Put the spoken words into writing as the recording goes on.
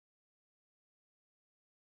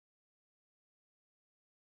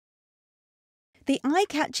The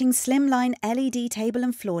eye-catching Slimline LED table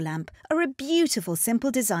and floor lamp are a beautiful, simple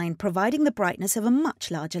design providing the brightness of a much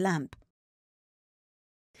larger lamp.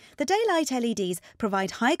 The daylight LEDs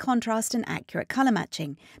provide high contrast and accurate colour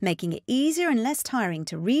matching, making it easier and less tiring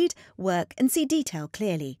to read, work and see detail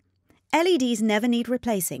clearly. LEDs never need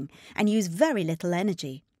replacing and use very little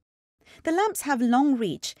energy. The lamps have long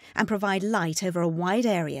reach and provide light over a wide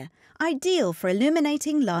area, ideal for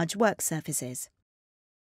illuminating large work surfaces.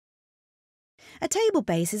 A table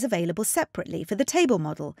base is available separately for the table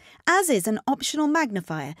model, as is an optional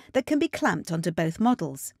magnifier that can be clamped onto both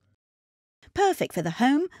models. Perfect for the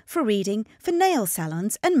home, for reading, for nail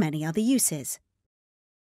salons and many other uses.